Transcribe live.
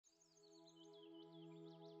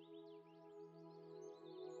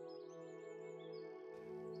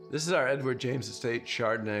This is our Edward James Estate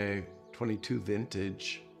Chardonnay 22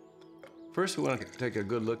 vintage. First, we want to take a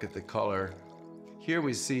good look at the color. Here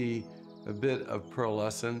we see a bit of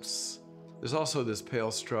pearlescence. There's also this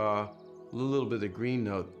pale straw, a little bit of green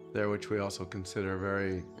note there, which we also consider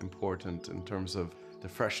very important in terms of the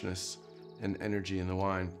freshness and energy in the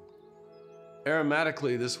wine.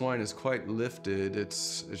 Aromatically, this wine is quite lifted.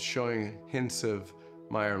 It's showing hints of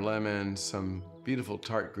Meyer lemon, some beautiful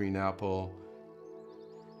tart green apple.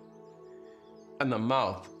 And the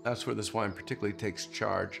mouth, that's where this wine particularly takes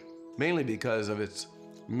charge, mainly because of its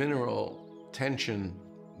mineral tension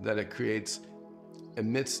that it creates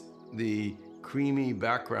amidst the creamy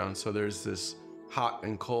background. So there's this hot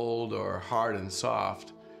and cold or hard and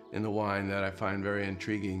soft in the wine that I find very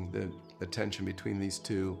intriguing, the tension between these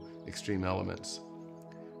two extreme elements.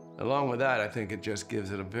 Along with that, I think it just gives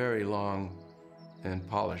it a very long and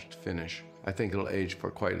polished finish. I think it'll age for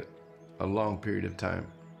quite a long period of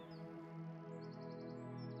time.